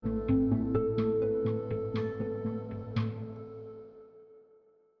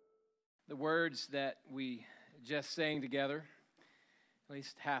words that we just sang together, at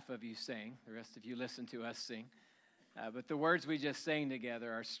least half of you sang, the rest of you listened to us sing. But the words we just sang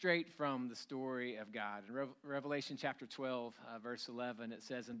together are straight from the story of God. In Revelation chapter 12, verse 11, it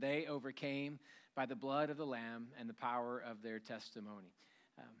says, "And they overcame by the blood of the Lamb and the power of their testimony."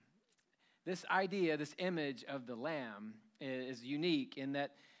 This idea, this image of the Lamb is unique in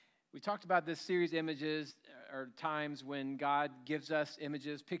that we talked about this series, images, are times when God gives us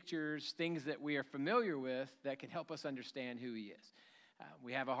images, pictures, things that we are familiar with that can help us understand who He is.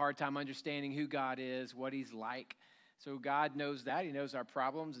 We have a hard time understanding who God is, what He's like. So God knows that. He knows our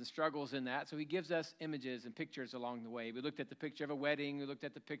problems and struggles in that. So He gives us images and pictures along the way. We looked at the picture of a wedding. We looked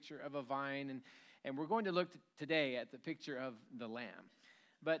at the picture of a vine. And we're going to look today at the picture of the Lamb.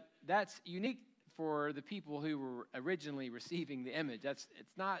 But that's unique for the people who were originally receiving the image. It's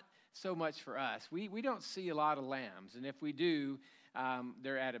not so much for us. We don't see a lot of lambs. And if we do,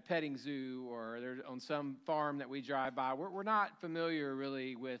 they're at a petting zoo or they're on some farm that we drive by. We're not familiar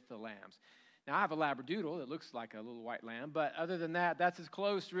really with the lambs. Now, I have a Labradoodle that looks like a little white lamb, but other than that, that's as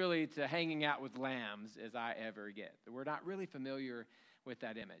close really to hanging out with lambs as I ever get. We're not really familiar with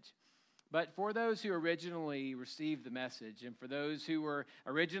that image. But for those who originally received the message, and for those who were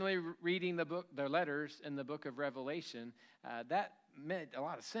originally reading the letters in the book of Revelation, that made a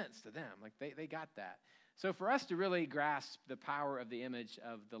lot of sense to them. Like they got that. So for us to really grasp the power of the image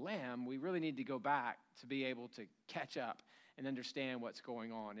of the Lamb, we really need to go back to be able to catch up and understand what's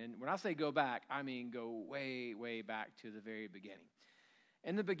going on. And when I say go back, I mean go way, way back to the very beginning.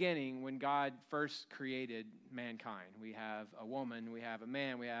 In the beginning, when God first created mankind, we have a woman, we have a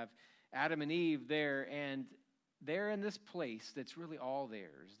man, we have Adam and Eve there, and they're in this place that's really all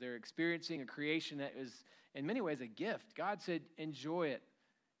theirs. They're experiencing a creation that is, in many ways, a gift. God said, enjoy it.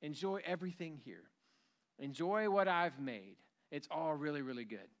 Enjoy everything here. Enjoy what I've made. It's all really, really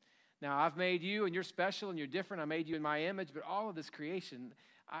good. Now, I've made you, and you're special, and you're different. I made you in my image, but all of this creation,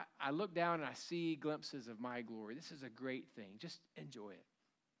 I look down and I see glimpses of my glory. This is a great thing. Just enjoy it.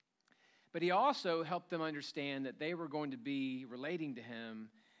 But He also helped them understand that they were going to be relating to Him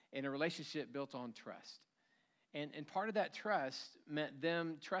in a relationship built on trust. And part of that trust meant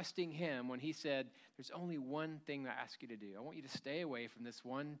them trusting Him when He said, there's only one thing I ask you to do. I want you to stay away from this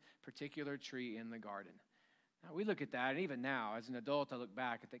one particular tree in the garden. Now, we look at that, and even now, as an adult, I look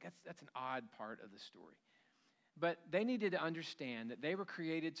back and think that's an odd part of the story. But they needed to understand that they were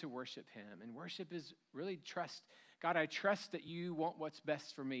created to worship Him, and worship is really trust. God, I trust that you want what's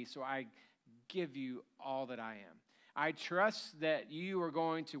best for me, so I give you all that I am. I trust that you are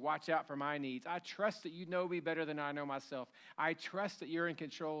going to watch out for my needs. I trust that you know me better than I know myself. I trust that you're in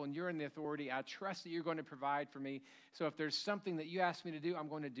control and you're in the authority. I trust that you're going to provide for me. So if there's something that you ask me to do, I'm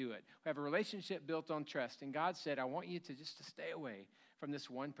going to do it. We have a relationship built on trust. And God said, I want you to just to stay away from this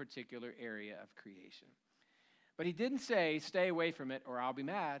one particular area of creation. But He didn't say, stay away from it or I'll be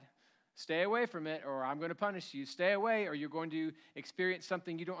mad. Stay away from it or I'm going to punish you. Stay away or you're going to experience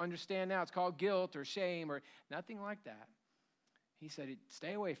something you don't understand now. It's called guilt or shame or nothing like that. He said,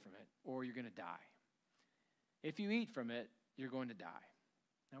 stay away from it or you're going to die. If you eat from it, you're going to die.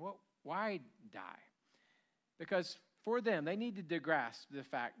 Now, why die? Because for them, they needed to grasp the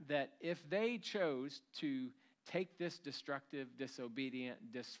fact that if they chose to take this destructive,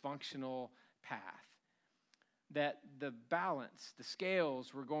 disobedient, dysfunctional path, that the balance, the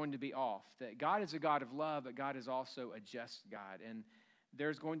scales were going to be off, that God is a God of love, but God is also a just God, and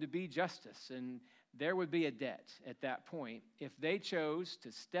there's going to be justice, and there would be a debt at that point if they chose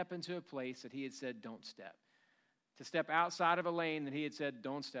to step into a place that He had said, don't step, to step outside of a lane that He had said,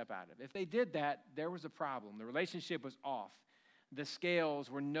 don't step out of. If they did that, there was a problem. The relationship was off. The scales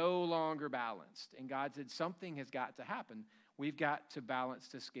were no longer balanced, and God said, something has got to happen. We've got to balance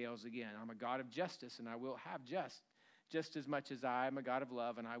the scales again. I'm a God of justice, and I will have just as much as I am a God of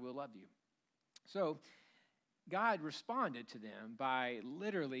love, and I will love you. So God responded to them by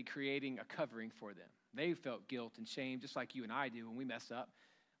literally creating a covering for them. They felt guilt and shame just like you and I do when we mess up.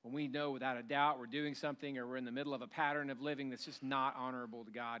 When we know without a doubt we're doing something or we're in the middle of a pattern of living that's just not honorable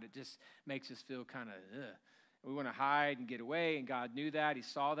to God, it just makes us feel kind of, ugh. We want to hide and get away, and God knew that. He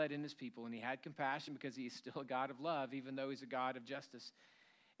saw that in His people, and He had compassion because He is still a God of love, even though He's a God of justice.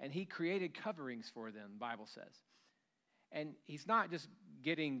 And He created coverings for them, the Bible says. And He's not just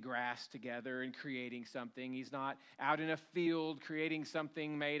getting grass together and creating something. He's not out in a field creating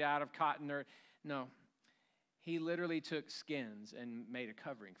something made out of cotton. No, He literally took skins and made a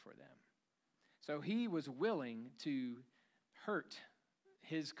covering for them. So He was willing to hurt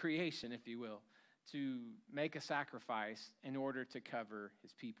His creation, if you will, to make a sacrifice in order to cover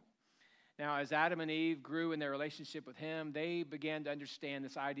His people. Now, as Adam and Eve grew in their relationship with him, they began to understand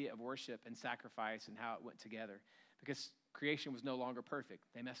this idea of worship and sacrifice and how it went together, because creation was no longer perfect.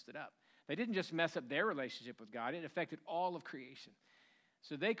 They messed it up. They didn't just mess up their relationship with God, it affected all of creation.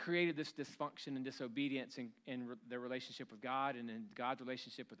 So they created this dysfunction and disobedience in their relationship with God and in God's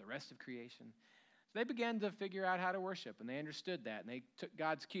relationship with the rest of creation. So they began to figure out how to worship, and they understood that, and they took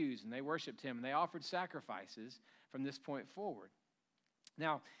God's cues, and they worshiped him, and they offered sacrifices from this point forward.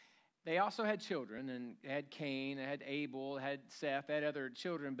 Now, they also had children, and they had Cain, they had Abel, they had Seth, they had other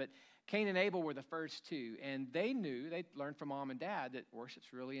children, but Cain and Abel were the first two, and they learned from mom and dad that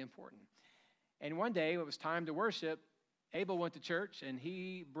worship's really important. And one day, when it was time to worship, Abel went to church, and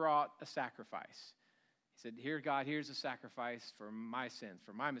he brought a sacrifice. He said, "Here, God, here's a sacrifice for my sins,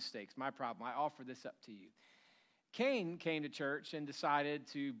 for my mistakes, my problem. I offer this up to you." Cain came to church and decided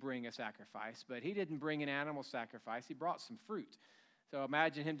to bring a sacrifice, but he didn't bring an animal sacrifice. He brought some fruit. So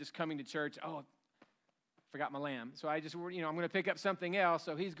imagine him just coming to church, "Oh, forgot my lamb. So I'm going to pick up something else."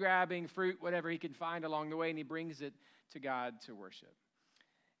 So he's grabbing fruit, whatever he can find along the way, and he brings it to God to worship.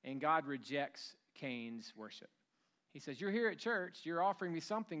 And God rejects Cain's worship. He says, "You're here at church, you're offering me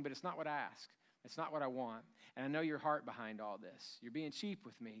something, but it's not what I ask. It's not what I want. And I know your heart behind all this. You're being cheap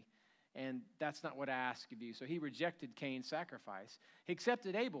with me, and that's not what I ask of you." So he rejected Cain's sacrifice. He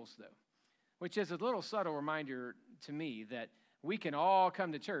accepted Abel's, though, which is a little subtle reminder to me that we can all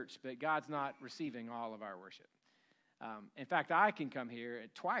come to church, but God's not receiving all of our worship. In fact, I can come here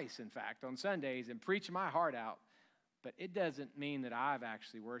twice, on Sundays and preach my heart out, but it doesn't mean that I've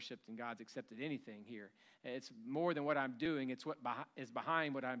actually worshiped and God's accepted anything here. It's more than what I'm doing. It's what is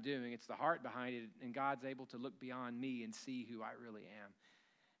behind what I'm doing. It's the heart behind it, and God's able to look beyond me and see who I really am.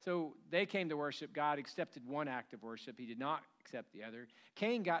 So they came to worship. God accepted one act of worship. He did not accept the other.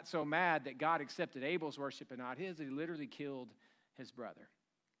 Cain got so mad that God accepted Abel's worship and not his, that he literally killed his brother.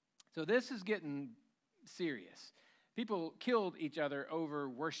 So this is getting serious. People killed each other over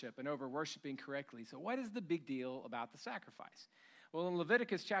worship and over worshiping correctly. So what is the big deal about the sacrifice? Well, in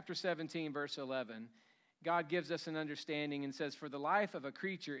Leviticus chapter 17, verse 11, God gives us an understanding and says, "For the life of a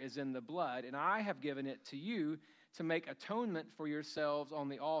creature is in the blood, and I have given it to you to make atonement for yourselves on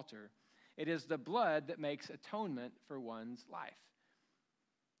the altar. It is the blood that makes atonement for one's life."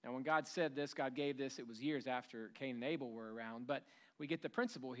 Now, when God said this, God gave this, it was years after Cain and Abel were around, but we get the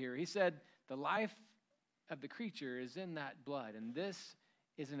principle here. He said, the life of the creature is in that blood, and this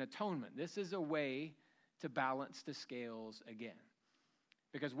is an atonement. This is a way to balance the scales again.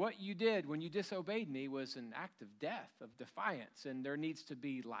 Because what you did when you disobeyed me was an act of death, of defiance, and there needs to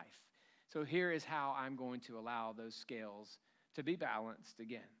be life. So here is how I'm going to allow those scales to be balanced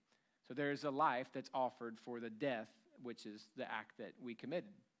again. So there's a life that's offered for the death, which is the act that we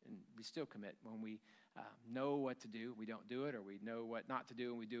committed, and we still commit when we know what to do, we don't do it, or we know what not to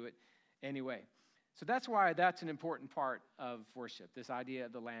do, and we do it anyway. So that's why that's an important part of worship, this idea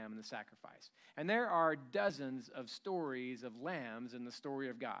of the lamb and the sacrifice. And there are dozens of stories of lambs in the story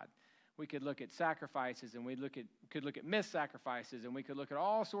of God. We could look at sacrifices, and we could look at missed sacrifices, and we could look at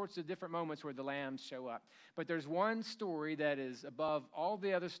all sorts of different moments where the lambs show up. But there's one story that is above all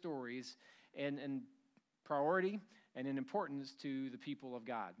the other stories in priority and in importance to the people of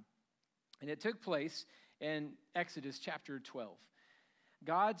God. And it took place in Exodus chapter 12.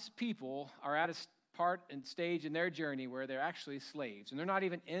 God's people are at a part and stage in their journey where they're actually slaves, and they're not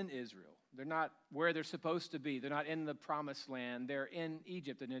even in Israel. They're not where they're supposed to be. They're not in the promised land. They're in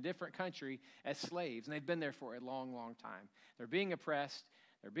Egypt, in a different country, as slaves, and they've been there for a long, long time. They're being oppressed.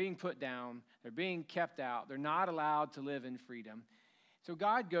 They're being put down. They're being kept out. They're not allowed to live in freedom. So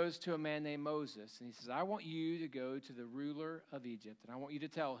God goes to a man named Moses, and he says, "I want you to go to the ruler of Egypt, and I want you to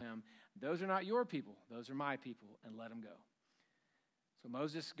tell him, those are not your people, those are my people, and let them go." So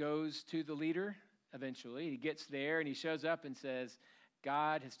Moses goes to the leader eventually. He gets there, and he shows up and says,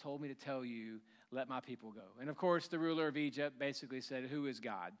 "God has told me to tell you, let my people go." And of course, the ruler of Egypt basically said, "Who is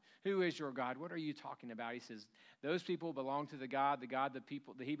God? Who is your God? What are you talking about?" He says, "Those people belong to the God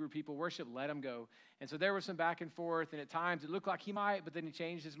the Hebrew people worship, let them go." And so there was some back and forth, and at times it looked like he might, but then he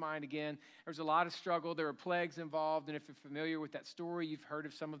changed his mind again. There was a lot of struggle. There were plagues involved, and if you're familiar with that story, you've heard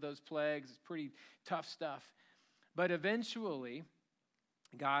of some of those plagues. It's pretty tough stuff. But eventually,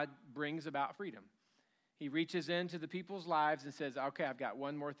 God brings about freedom. He reaches into the people's lives and says, "Okay, I've got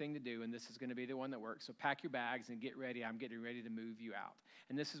one more thing to do, and this is going to be the one that works. So pack your bags and get ready. I'm getting ready to move you out."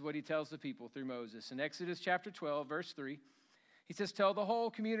 And this is what he tells the people through Moses. In Exodus chapter 12, verse 3, he says, "Tell the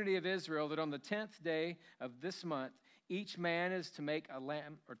whole community of Israel that on the 10th day of this month, each man is to make a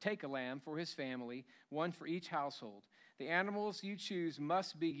lamb or take a lamb for his family, one for each household. The animals you choose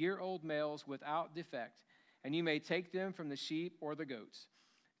must be year-old males without defect, and you may take them from the sheep or the goats.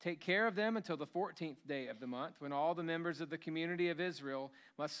 Take care of them until the 14th day of the month, when all the members of the community of Israel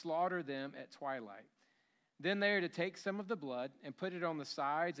must slaughter them at twilight. Then they are to take some of the blood and put it on the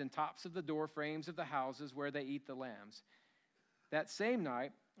sides and tops of the door frames of the houses where they eat the lambs. That same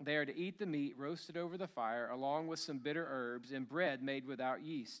night, they are to eat the meat roasted over the fire, along with some bitter herbs and bread made without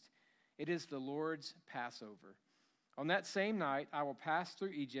yeast. It is the Lord's Passover. On that same night, I will pass through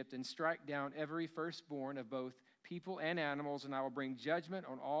Egypt and strike down every firstborn of both people and animals, and I will bring judgment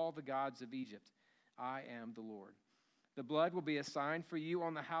on all the gods of Egypt. I am the Lord. The blood will be a sign for you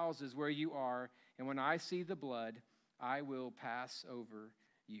on the houses where you are, and when I see the blood, I will pass over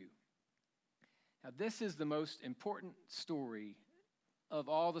you. Now, this is the most important story of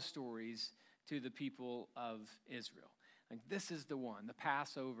all the stories to the people of Israel. Like, this is the one, the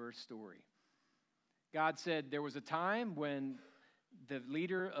Passover story. God said there was a time when the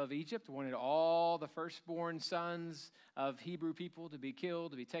leader of Egypt wanted all the firstborn sons of Hebrew people to be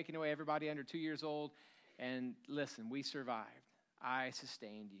killed, to be taken away, everybody under 2 years old. And listen, we survived. I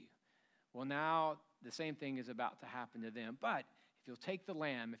sustained you. Well, now the same thing is about to happen to them. But if you'll take the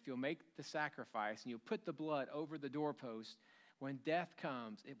lamb, if you'll make the sacrifice, and you'll put the blood over the doorpost, when death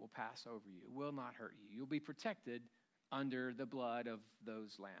comes, it will pass over you. It will not hurt you. You'll be protected under the blood of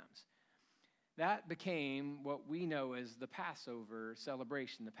those lambs. That became what we know as the Passover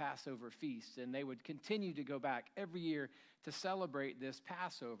celebration, the Passover feast. And they would continue to go back every year to celebrate this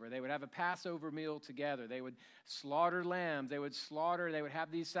Passover. They would have a Passover meal together. They would slaughter lambs. They would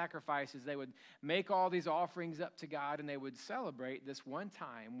have these sacrifices. They would make all these offerings up to God, and they would celebrate this one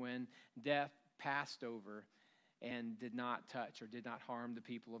time when death passed over and did not touch or did not harm the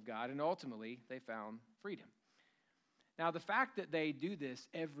people of God. And ultimately, they found freedom. Now, the fact that they do this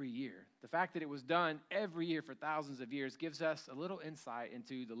every year, the fact that it was done every year for thousands of years, gives us a little insight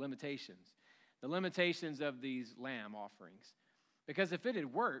into the limitations of these lamb offerings. Because if it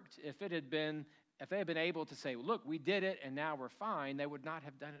had worked, if they had been able to say, look, we did it and now we're fine, they would not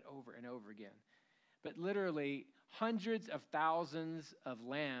have done it over and over again. But literally, hundreds of thousands of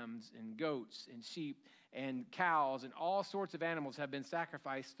lambs and goats and sheep and cows and all sorts of animals have been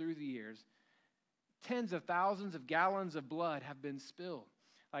sacrificed through the years. Tens of thousands of gallons of blood have been spilled.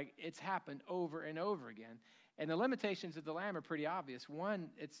 Like, it's happened over and over again. And the limitations of the lamb are pretty obvious. One,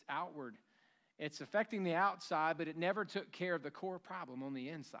 it's outward. It's affecting the outside, but it never took care of the core problem on the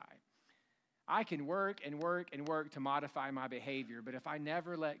inside. I can work and work and work to modify my behavior, but if I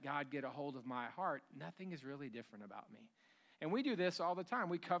never let God get a hold of my heart, nothing is really different about me. And we do this all the time.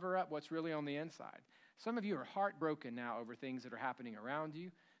 We cover up what's really on the inside. Some of you are heartbroken now over things that are happening around you.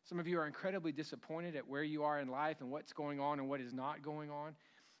 Some of you are incredibly disappointed at where you are in life and what's going on and what is not going on.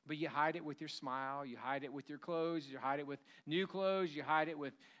 But you hide it with your smile. You hide it with your clothes. You hide it with new clothes. You hide it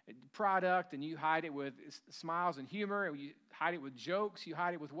with product. And you hide it with smiles and humor. And you hide it with jokes. You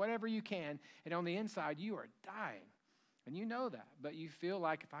hide it with whatever you can. And on the inside, you are dying. And you know that. But you feel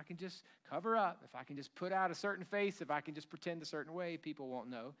like if I can just cover up, if I can just put out a certain face, if I can just pretend a certain way, people won't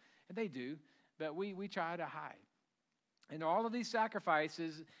know. And they do. But we try to hide. And all of these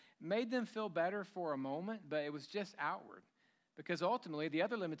sacrifices made them feel better for a moment, but it was just outward. Because ultimately, the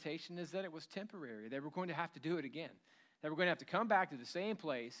other limitation is that it was temporary. They were going to have to do it again. They were going to have to come back to the same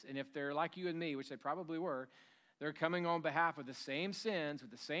place, and if they're like you and me, which they probably were, they're coming on behalf of the same sins,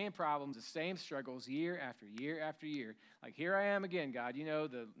 with the same problems, the same struggles, year after year after year. Like, here I am again, God. You know,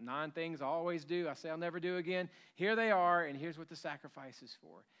 the 9 things I always do, I say I'll never do again. Here they are, and here's what the sacrifice is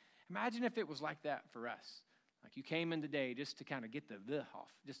for. Imagine if it was like that for us. Like, you came in today just to kind of get the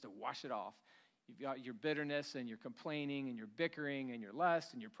off, just to wash it off. You've got your bitterness and your complaining and your bickering and your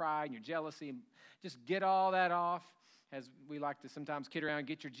lust and your pride and your jealousy. And just get all that off. As we like to sometimes kid around,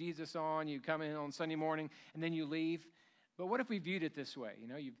 get your Jesus on. You come in on Sunday morning and then you leave. But what if we viewed it this way? You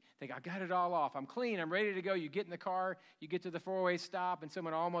know, you think, I got it all off. I'm clean. I'm ready to go. You get in the car. You get to the 4-way stop and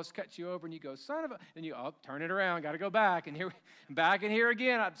someone almost cuts you over and you go, son of a, and you turn it around. Got to go back. And here, back in here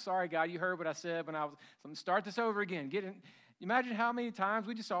again. I'm sorry, God, you heard what I said when I was, so start this over again. Get in. Imagine how many times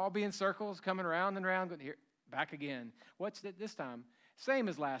we just all be in circles, coming around and around, going here, back again. What's it this time? Same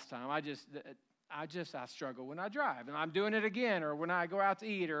as last time. I struggle when I drive, and I'm doing it again, or when I go out to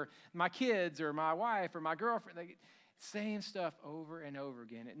eat, or my kids, or my wife, or my girlfriend. Same stuff over and over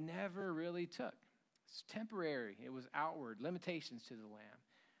again. It never really took. It's temporary. It was outward, limitations to the lamb.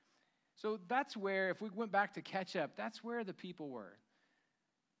 So that's where, if we went back to catch up, that's where the people were.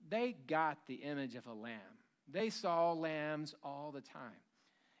 They got the image of a lamb. They saw lambs all the time.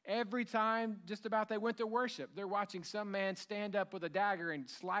 Every time just about they went to worship, they're watching some man stand up with a dagger and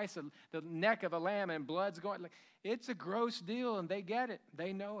slice the neck of a lamb and blood's going. It's a gross deal, and they get it.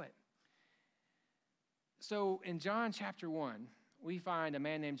 They know it. So in John chapter 1, we find a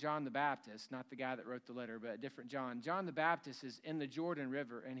man named John the Baptist, not the guy that wrote the letter, but a different John. John the Baptist is in the Jordan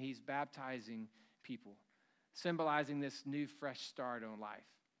River, and he's baptizing people, symbolizing this new, fresh start on life.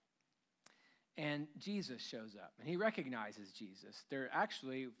 And Jesus shows up, and he recognizes Jesus. They're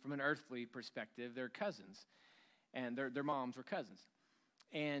actually, from an earthly perspective, they're cousins, and their moms were cousins.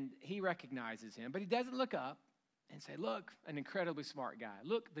 And he recognizes him, but he doesn't look up and say, look, an incredibly smart guy.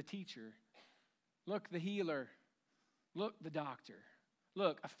 Look, the teacher. Look, the healer. Look, the doctor.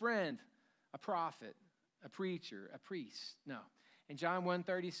 Look, a friend, a prophet, a preacher, a priest. No. In John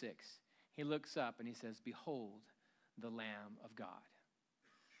 1:36, he looks up and he says, behold, the Lamb of God.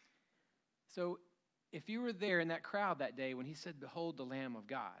 So if you were there in that crowd that day when he said, behold, the Lamb of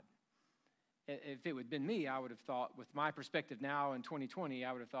God, if it would have been me, I would have thought, with my perspective now in 2020,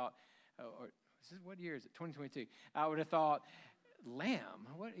 I would have thought, what year is it? 2022. I would have thought, lamb?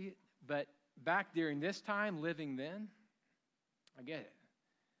 But back during this time, living then, I get it.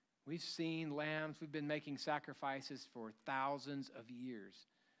 We've seen lambs. We've been making sacrifices for thousands of years.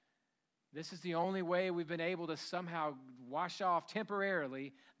 This is the only way we've been able to somehow wash off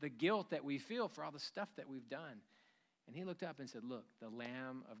temporarily the guilt that we feel for all the stuff that we've done. And he looked up and said, look, the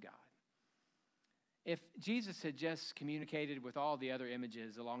Lamb of God. If Jesus had just communicated with all the other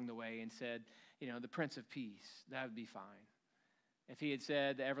images along the way and said, the Prince of Peace, that would be fine. If he had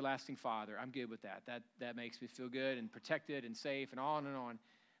said, the Everlasting Father, I'm good with that. That makes me feel good and protected and safe and on and on.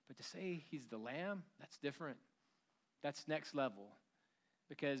 But to say he's the Lamb, that's different. That's next level.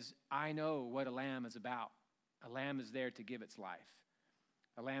 Because I know what a lamb is about. A lamb is there to give its life.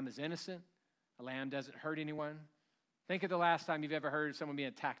 A lamb is innocent. A lamb doesn't hurt anyone. Think of the last time you've ever heard someone being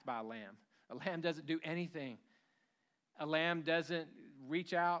attacked by a lamb. A lamb doesn't do anything. A lamb doesn't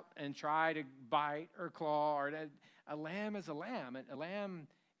reach out and try to bite or claw. A lamb is a lamb. And a lamb,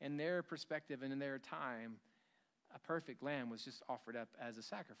 in their perspective and in their time, a perfect lamb was just offered up as a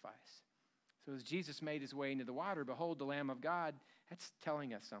sacrifice. So as Jesus made his way into the water, behold, the Lamb of God, that's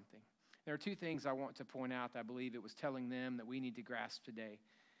telling us something. There are two things I want to point out that I believe it was telling them that we need to grasp today.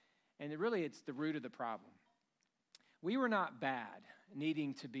 And really, it's the root of the problem. We were not bad,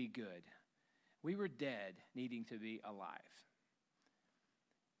 needing to be good. We were dead, needing to be alive.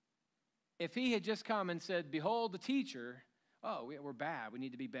 If he had just come and said, behold the teacher, we're bad, we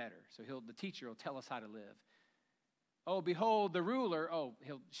need to be better. So the teacher will tell us how to live. Oh, behold the ruler,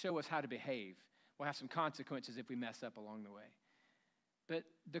 he'll show us how to behave. We'll have some consequences if we mess up along the way. But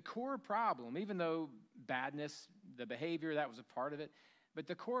the core problem, even though badness, the behavior, that was a part of it, but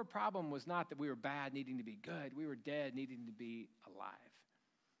the core problem was not that we were bad needing to be good. We were dead needing to be alive.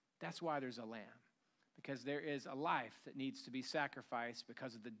 That's why there's a lamb. Because there is a life that needs to be sacrificed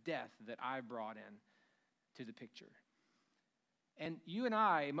because of the death that I brought in to the picture. And you and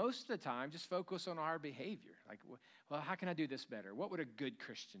I, most of the time, just focus on our behavior. Like, well, how can I do this better? What would a good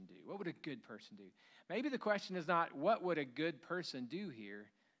Christian do? What would a good person do? Maybe the question is not, what would a good person do here?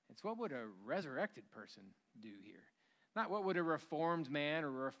 It's, what would a resurrected person do here? Not what would a reformed man or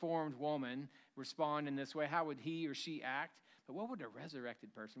a reformed woman respond in this way? How would he or she act? But what would a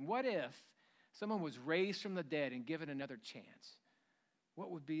resurrected person? What if someone was raised from the dead and given another chance? What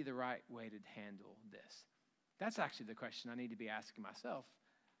would be the right way to handle this? That's actually the question I need to be asking myself.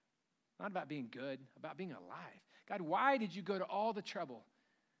 Not about being good, about being alive. God, why did you go to all the trouble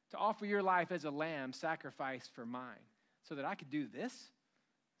to offer your life as a lamb sacrificed for mine? So that I could do this?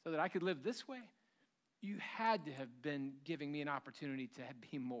 So that I could live this way? You had to have been giving me an opportunity to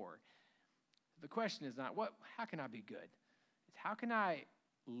be more. The question is not, how can I be good? It's how can I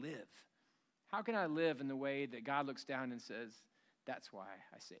live? How can I live in the way that God looks down and says, that's why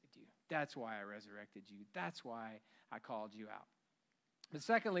I saved you. That's why I resurrected you. That's why I called you out. But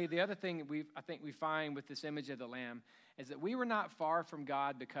secondly, the other thing I think we find with this image of the lamb is that we were not far from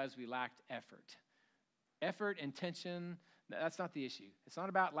God because we lacked effort. Effort, intention, that's not the issue. It's not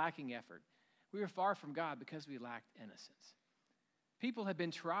about lacking effort. We were far from God because we lacked innocence. People have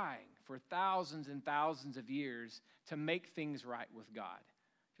been trying for thousands and thousands of years to make things right with God,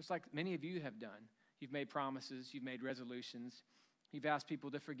 just like many of you have done. You've made promises, you've made resolutions, you've asked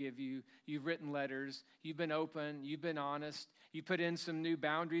people to forgive you, you've written letters, you've been open, you've been honest, you put in some new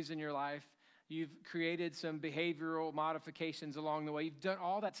boundaries in your life, you've created some behavioral modifications along the way, you've done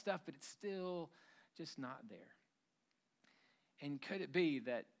all that stuff, but it's still just not there. And could it be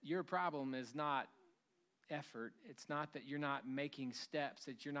that your problem is not effort, it's not that you're not making steps,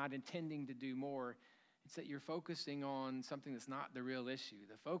 that you're not intending to do more, it's that you're focusing on something that's not the real issue.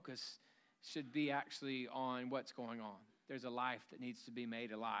 The focus should be actually on what's going on. There's a life that needs to be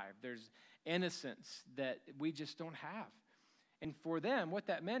made alive. There's innocence that we just don't have. And for them, what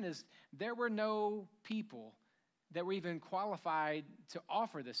that meant is there were no people that were even qualified to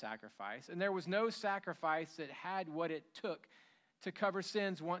offer the sacrifice. And there was no sacrifice that had what it took to cover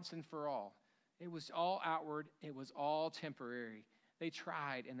sins once and for all. It was all outward. It was all temporary. They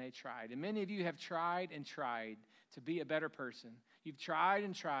tried and they tried. And many of you have tried and tried to be a better person. You've tried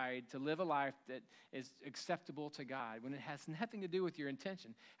and tried to live a life that is acceptable to God when it has nothing to do with your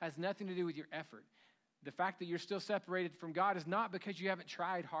intention, has nothing to do with your effort. The fact that you're still separated from God is not because you haven't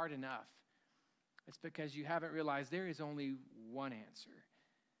tried hard enough. It's because you haven't realized there is only one answer.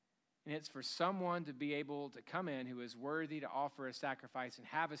 And it's for someone to be able to come in who is worthy to offer a sacrifice and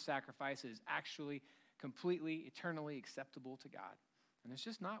have a sacrifice that is actually completely, eternally acceptable to God. And there's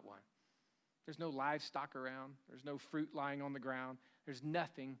just not one. There's no livestock around. There's no fruit lying on the ground. There's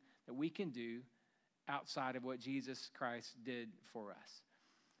nothing that we can do outside of what Jesus Christ did for us.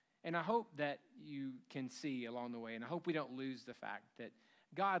 And I hope that you can see along the way, and I hope we don't lose the fact that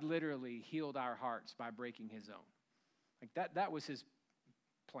God literally healed our hearts by breaking his own. Like that was his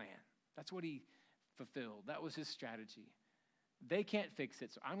plan. That's what he fulfilled. That was his strategy. They can't fix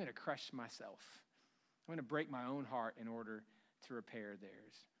it, so I'm going to crush myself. I'm going to break my own heart in order to repair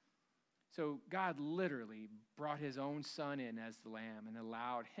theirs. So God literally brought his own son in as the lamb and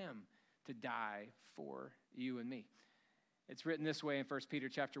allowed him to die for you and me. It's written this way in 1 Peter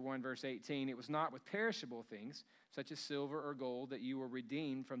chapter 1, verse 18. It was not with perishable things, such as silver or gold, that you were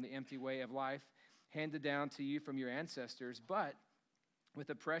redeemed from the empty way of life handed down to you from your ancestors, but with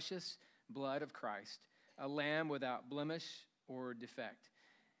the precious blood of Christ, a lamb without blemish or defect.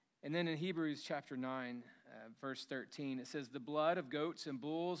 And then in Hebrews chapter 9, verse 13, it says, the blood of goats and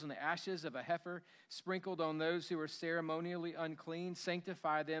bulls and the ashes of a heifer sprinkled on those who are ceremonially unclean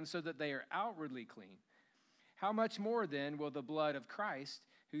sanctify them so that they are outwardly clean. How much more then will the blood of Christ,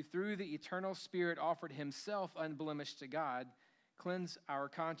 who through the eternal Spirit offered himself unblemished to God, cleanse our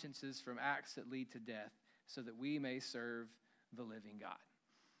consciences from acts that lead to death, so that we may serve the living God?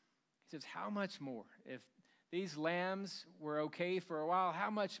 He says, how much more? If these lambs were okay for a while, how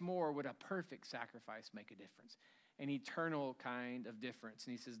much more would a perfect sacrifice make a difference? An eternal kind of difference.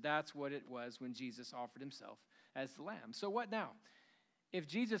 And he says that's what it was when Jesus offered himself as the lamb. So what now? If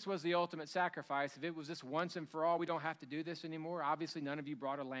Jesus was the ultimate sacrifice, if it was just once and for all, we don't have to do this anymore. Obviously, none of you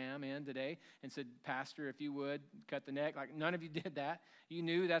brought a lamb in today and said, Pastor, if you would, cut the neck. Like, none of you did that. You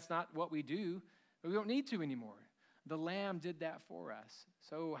knew that's not what we do, but we don't need to anymore. The lamb did that for us.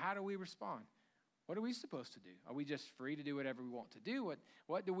 So how do we respond? What are we supposed to do? Are we just free to do whatever we want to do?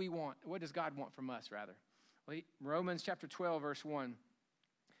 What do we want? What does God want from us, rather? Well, Romans chapter 12, verse 1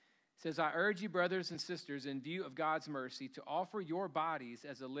 says, I urge you, brothers and sisters, in view of God's mercy, to offer your bodies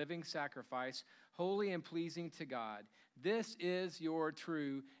as a living sacrifice, holy and pleasing to God. This is your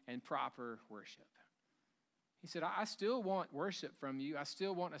true and proper worship. He said, I still want worship from you. I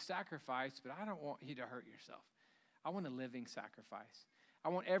still want a sacrifice, but I don't want you to hurt yourself. I want a living sacrifice. I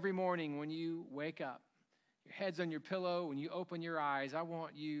want every morning when you wake up, your head's on your pillow, when you open your eyes, I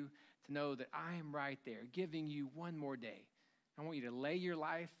want you to know that I am right there, giving you one more day. I want you to lay your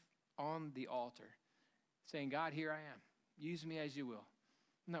life on the altar, saying, God, here I am. Use me as you will.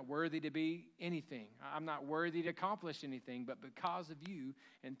 I'm not worthy to be anything. I'm not worthy to accomplish anything, but because of you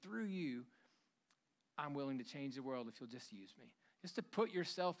and through you, I'm willing to change the world if you'll just use me. Just to put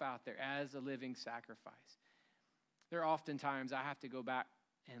yourself out there as a living sacrifice. There are often times I have to go back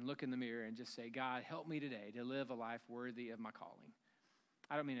and look in the mirror and just say, God, help me today to live a life worthy of my calling.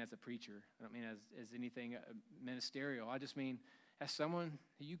 I don't mean as a preacher. I don't mean as anything ministerial. I just mean as someone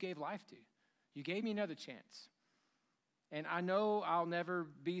who you gave life to. You gave me another chance. And I know I'll never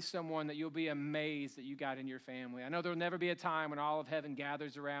be someone that you'll be amazed that you got in your family. I know there'll never be a time when all of heaven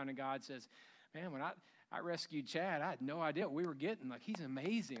gathers around and God says, man, when I rescued Chad, I had no idea what we were getting. Like, he's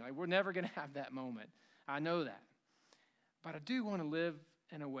amazing. Like, we're never going to have that moment. I know that. But I do want to live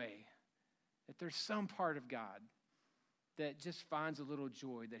in a way that there's some part of God that just finds a little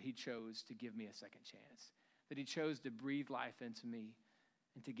joy that he chose to give me a second chance, that he chose to breathe life into me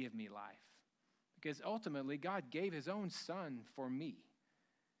and to give me life. Because ultimately, God gave his own son for me.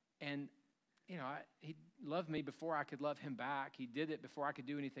 And, you know, he loved me before I could love him back. He did it before I could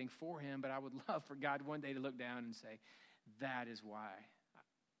do anything for him. But I would love for God one day to look down and say, that is why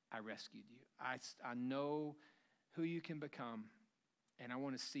I rescued you. I know who you can become, and I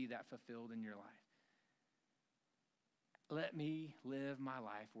want to see that fulfilled in your life. Let me live my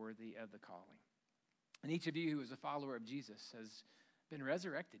life worthy of the calling. And each of you who is a follower of Jesus has been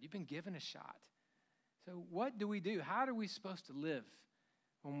resurrected. You've been given a shot. So what do we do? How are we supposed to live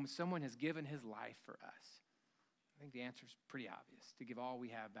when someone has given his life for us? I think the answer is pretty obvious, to give all we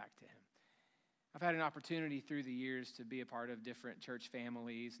have back to him. I've had an opportunity through the years to be a part of different church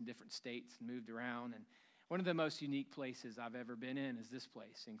families in different states and moved around. And One of the most unique places I've ever been in is this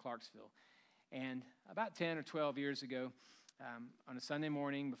place in Clarksville. And about 10 or 12 years ago, on a Sunday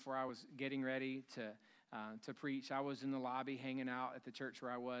morning before I was getting ready to preach, I was in the lobby hanging out at the church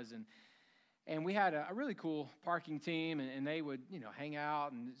where I was, and we had a really cool parking team, and they would, hang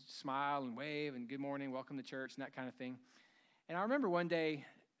out and smile and wave and good morning, welcome to church, and that kind of thing. And I remember one day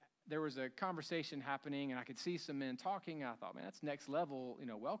there was a conversation happening, and I could see some men talking, and I thought, man, that's next level,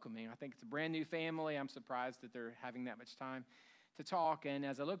 welcoming. I think it's a brand new family. I'm surprised that they're having that much time to talk. And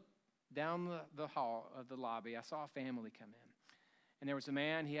as I looked down the hall of the lobby, I saw a family come in. And there was a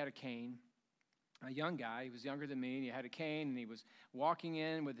man, he had a cane, a young guy. He was younger than me, and he had a cane, and he was walking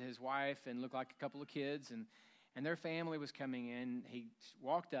in with his wife and looked like a couple of kids, and their family was coming in. He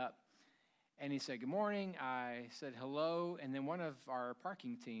walked up, and he said, good morning. I said hello, and then one of our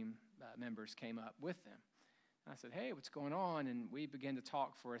parking team members came up with them. I said, hey, what's going on? And we began to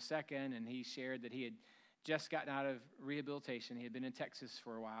talk for a second, and he shared that he had just gotten out of rehabilitation. He had been in Texas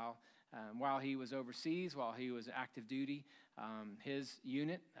for a while. While he was overseas, while he was active duty, his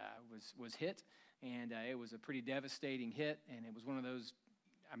unit was hit, and it was a pretty devastating hit, and it was one of those,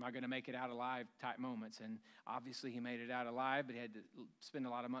 am I going to make it out alive type moments. And obviously he made it out alive, but he had to spend a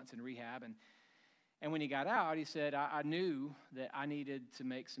lot of months in rehab. And when he got out, he said, I knew that I needed to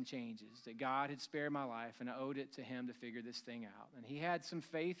make some changes, that God had spared my life, and I owed it to him to figure this thing out. And he had some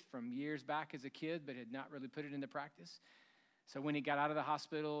faith from years back as a kid, but had not really put it into practice. So when he got out of the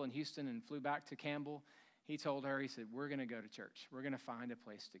hospital in Houston and flew back to Campbell, he told her, he said, we're going to go to church. We're going to find a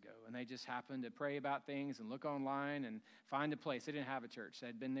place to go. And they just happened to pray about things and look online and find a place. They didn't have a church. They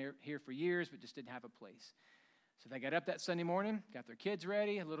had been here for years, but just didn't have a place. So they got up that Sunday morning, got their kids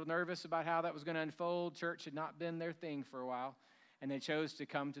ready, a little nervous about how that was going to unfold. Church had not been their thing for a while, and they chose to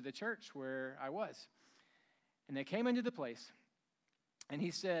come to the church where I was. And they came into the place, and he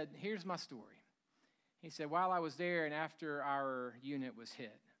said, here's my story. He said, while I was there and after our unit was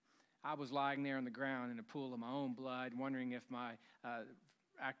hit, I was lying there on the ground in a pool of my own blood, wondering if my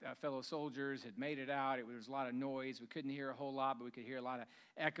fellow soldiers had made it out. There was a lot of noise. We couldn't hear a whole lot, but we could hear a lot of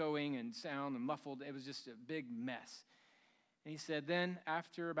echoing and sound and muffled. It was just a big mess. And he said, then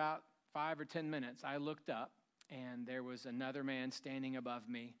after about 5 or 10 minutes, I looked up, and there was another man standing above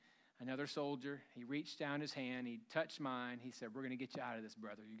me, another soldier. He reached down his hand. He touched mine. He said, we're going to get you out of this,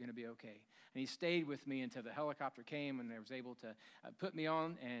 brother. You're going to be okay. And he stayed with me until the helicopter came, and they was able to put me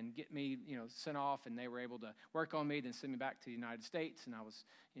on and get me, sent off, and they were able to work on me, then send me back to the United States, and I was,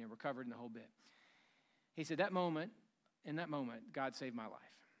 recovered in the whole bit. He said, in that moment, God saved my life.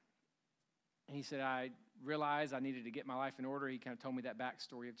 And he said, I realized I needed to get my life in order. He kind of told me that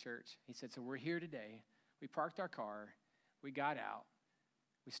backstory of church. He said, so we're here today. We parked our car. We got out.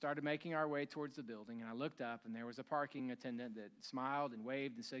 We started making our way towards the building, and I looked up, and there was a parking attendant that smiled and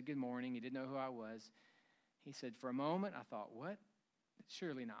waved and said good morning. He didn't know who I was. He said, for a moment, I thought, what?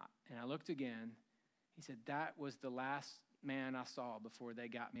 Surely not. And I looked again. He said, that was the last man I saw before they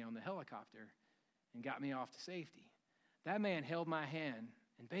got me on the helicopter and got me off to safety. That man held my hand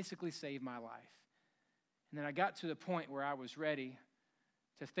and basically saved my life. And then I got to the point where I was ready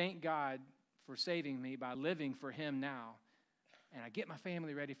to thank God for saving me by living for him now. And I get my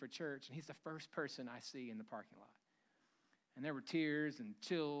family ready for church, and he's the first person I see in the parking lot. And there were tears and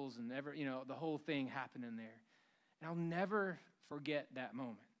chills and the whole thing happened in there. And I'll never forget that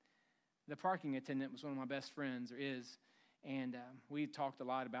moment. The parking attendant was one of my best friends, or is, and we've talked a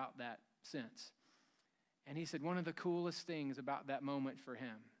lot about that since. And he said one of the coolest things about that moment for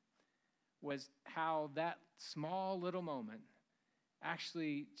him was how that small little moment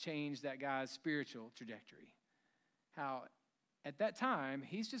actually changed that guy's spiritual trajectory. How at that time,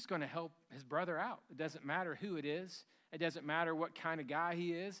 he's just going to help his brother out. It doesn't matter who it is. It doesn't matter what kind of guy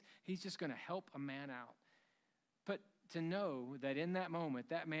he is. He's just going to help a man out. But to know that in that moment,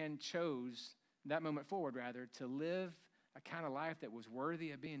 that man chose, that moment forward rather, to live a kind of life that was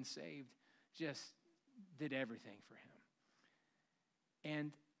worthy of being saved, just did everything for him.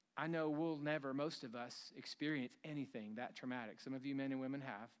 And I know we'll never, most of us, experience anything that traumatic. Some of you men and women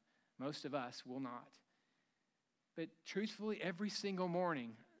have. Most of us will not. But truthfully, every single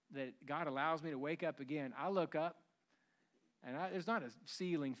morning that God allows me to wake up again, I look up, and there's not a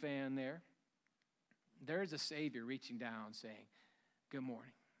ceiling fan there. There's a Savior reaching down saying, good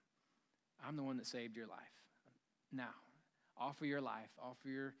morning. I'm the one that saved your life. Now, offer your life,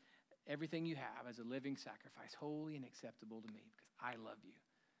 offer everything you have as a living sacrifice, holy and acceptable to me, because I love you,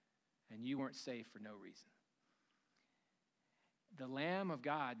 and you weren't saved for no reason. The Lamb of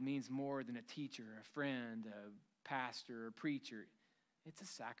God means more than a teacher, a friend, a pastor, or preacher. It's a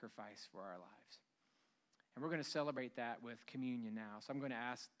sacrifice for our lives. And we're going to celebrate that with communion now. So I'm going to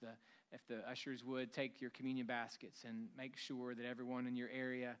ask the if the ushers would take your communion baskets and make sure that everyone in your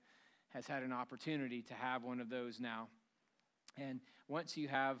area has had an opportunity to have one of those now. And once you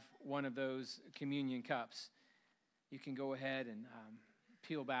have one of those communion cups, you can go ahead and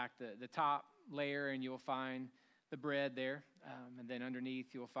peel back the top layer, and you'll find the bread there. And then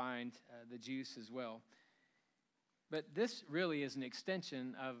underneath, you'll find the juice as well. But this really is an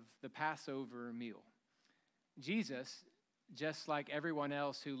extension of the Passover meal. Jesus, just like everyone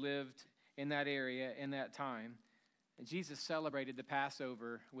else who lived in that area in that time, Jesus celebrated the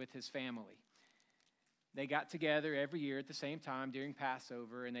Passover with his family. They got together every year at the same time during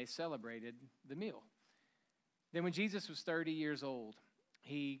Passover, and they celebrated the meal. Then when Jesus was 30 years old,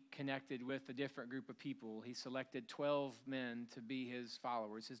 he connected with a different group of people. He selected 12 men to be his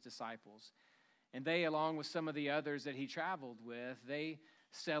followers, his disciples. And they, along with some of the others that he traveled with, they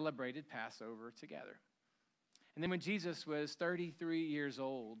celebrated Passover together. And then when Jesus was 33 years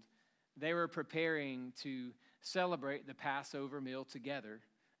old, they were preparing to celebrate the Passover meal together,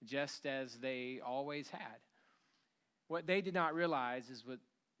 just as they always had. What they did not realize is what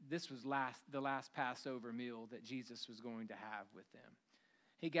this was the last Passover meal that Jesus was going to have with them.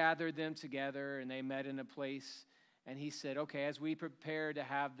 He gathered them together, and they met in a place, and he said, okay, as we prepare to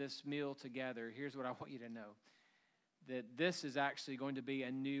have this meal together, here's what I want you to know, that this is actually going to be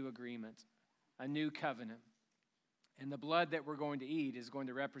a new agreement, a new covenant. And the blood that we're going to eat is going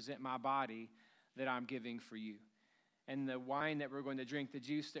to represent my body that I'm giving for you. And the wine that we're going to drink, the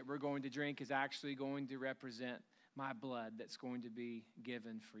juice that we're going to drink, is actually going to represent my blood that's going to be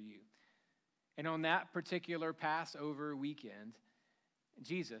given for you. And on that particular Passover weekend,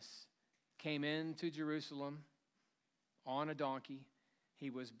 Jesus came into Jerusalem on a donkey. He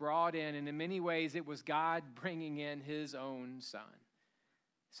was brought in, and in many ways it was God bringing in his own son,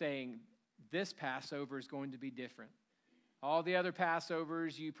 saying, this Passover is going to be different. All the other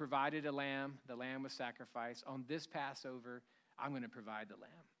Passovers, you provided a lamb. The lamb was sacrificed. On this Passover, I'm going to provide the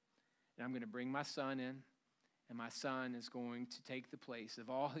lamb. And I'm going to bring my son in, and my son is going to take the place of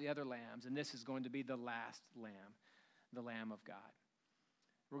all the other lambs, and this is going to be the last lamb, the Lamb of God.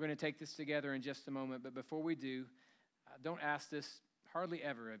 We're going to take this together in just a moment, but before we do, don't ask this hardly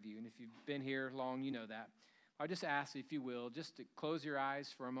ever of you, and if you've been here long, you know that. I'll just ask, if you will, just to close your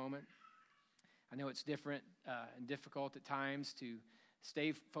eyes for a moment. I know it's different and difficult at times to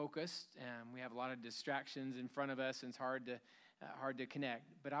stay focused, and we have a lot of distractions in front of us, and it's hard to connect.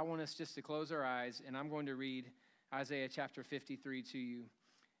 But I want us just to close our eyes, and I'm going to read Isaiah chapter 53 to you,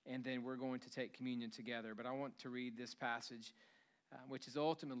 and then we're going to take communion together. But I want to read this passage, which is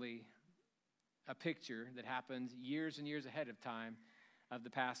ultimately a picture that happened years and years ahead of time of the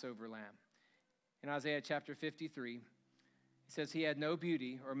Passover lamb. In Isaiah chapter 53, it says, he had no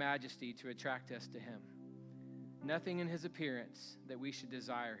beauty or majesty to attract us to him, nothing in his appearance that we should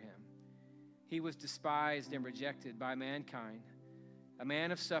desire him. He was despised and rejected by mankind, a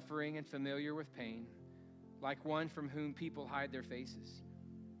man of suffering and familiar with pain, like one from whom people hide their faces.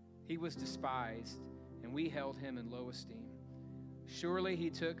 He was despised, and we held him in low esteem. Surely he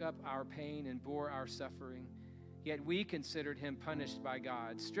took up our pain and bore our suffering, yet we considered him punished by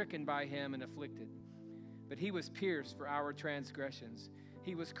God, stricken by him and afflicted. But he was pierced for our transgressions.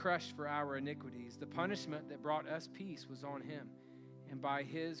 He was crushed for our iniquities. The punishment that brought us peace was on him, and by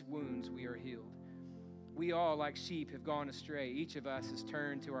his wounds we are healed. We all, like sheep, have gone astray. Each of us has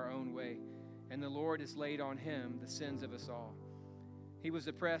turned to our own way, and the Lord has laid on him the sins of us all. He was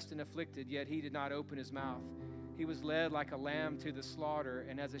oppressed and afflicted, yet he did not open his mouth. He was led like a lamb to the slaughter,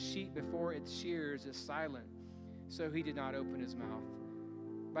 and as a sheep before its shears is silent, so he did not open his mouth.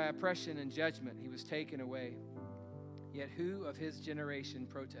 By oppression and judgment he was taken away. Yet who of his generation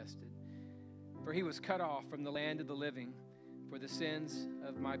protested? For he was cut off from the land of the living. For the sins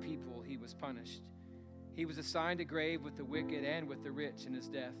of my people he was punished. He was assigned a grave with the wicked and with the rich in his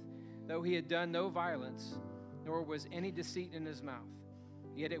death, though he had done no violence, nor was any deceit in his mouth.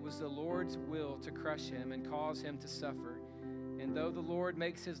 Yet it was the Lord's will to crush him and cause him to suffer. And though the Lord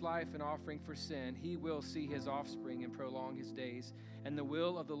makes his life an offering for sin, he will see his offspring and prolong his days, and the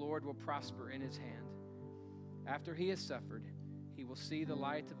will of the Lord will prosper in his hand. After he has suffered, he will see the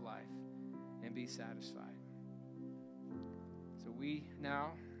light of life and be satisfied. So we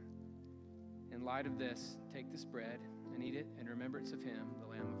now, in light of this, take this bread and eat it in remembrance of him, the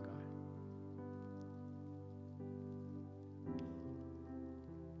Lamb of God.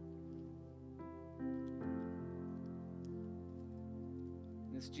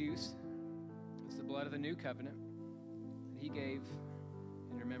 This juice is the blood of the new covenant that he gave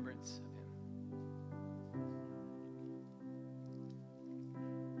in remembrance of him.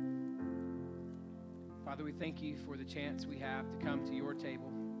 Father, we thank you for the chance we have to come to your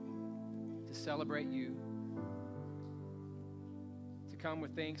table. celebrate you, to come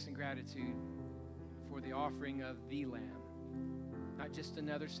with thanks and gratitude for the offering of the Lamb. Not just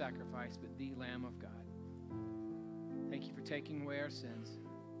another sacrifice, but the Lamb of God. Thank you for taking away our sins.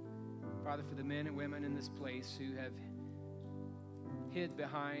 Father, for the men and women in this place who have hid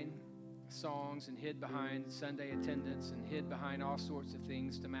behind songs and hid behind Sunday attendance and hid behind all sorts of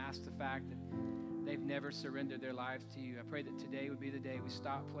things to mask the fact that they've never surrendered their lives to you. I pray that today would be the day we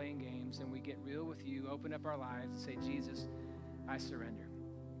stop playing games and we get real with you, open up our lives and say, Jesus, I surrender.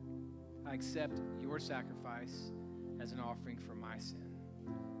 I accept your sacrifice as an offering for my sin.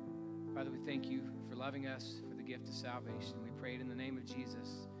 Father, we thank you for loving us, for the gift of salvation. We pray it in the name of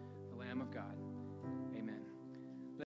Jesus, the Lamb of God.